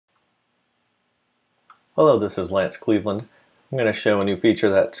Hello, this is Lance Cleveland. I'm going to show a new feature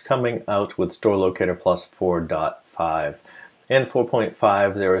that's coming out with Store Locator Plus 4.5. In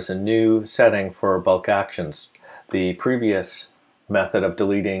 4.5, there is a new setting for bulk actions. The previous method of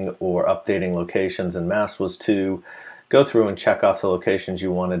deleting or updating locations en masse was to go through and check off the locations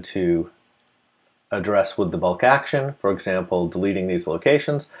you wanted to address with the bulk action, for example, deleting these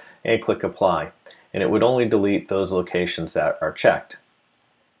locations, and click Apply. And it would only delete those locations that are checked.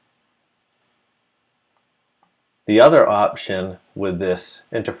 The other option with this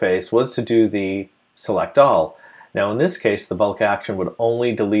interface was to do the select all. Now in this case, the bulk action would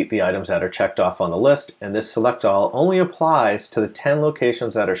only delete the items that are checked off on the list, and this select all only applies to the 10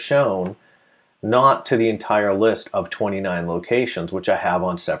 locations that are shown, not to the entire list of 29 locations, which I have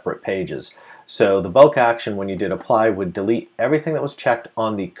on separate pages. So the bulk action, when you did apply, would delete everything that was checked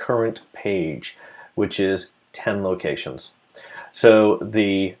on the current page, which is 10 locations. So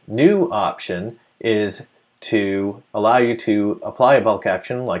the new option is to allow you to apply a bulk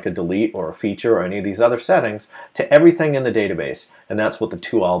action like a delete or a feature or any of these other settings to everything in the database, and that's what the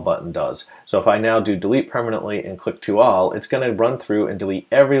To All button does. So if I now do delete permanently and click To All, it's going to run through and delete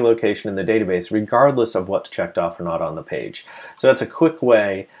every location in the database regardless of what's checked off or not on the page. So that's a quick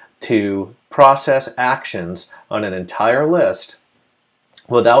way to process actions on an entire list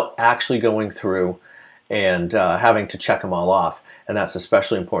without actually going through and having to check them all off. And that's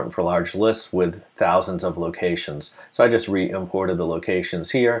especially important for large lists with thousands of locations. So I just re-imported the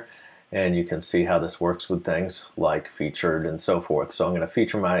locations here, and you can see how this works with things like featured and so forth. So I'm going to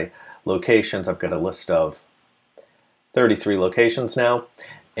feature my locations. I've got a list of 33 locations now,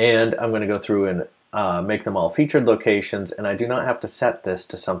 and I'm going to go through and make them all featured locations, and I do not have to set this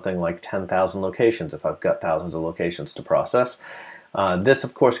to something like 10,000 locations if I've got thousands of locations to process. This,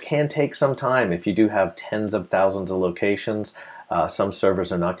 of course, can take some time. If you do have tens of thousands of locations, some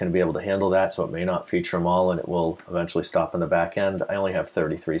servers are not going to be able to handle that, so it may not feature them all, and it will eventually stop in the back end. I only have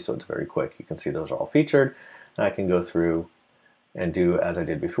 33, so it's very quick. You can see those are all featured. And I can go through and do as I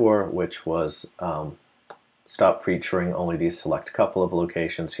did before, which was stop featuring only these select couple of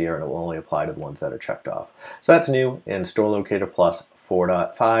locations here, and it will only apply to the ones that are checked off. So that's new in Store Locator Plus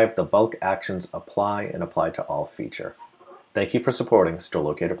 4.5. The bulk actions apply and apply to all feature. Thank you for supporting Store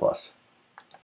Locator Plus.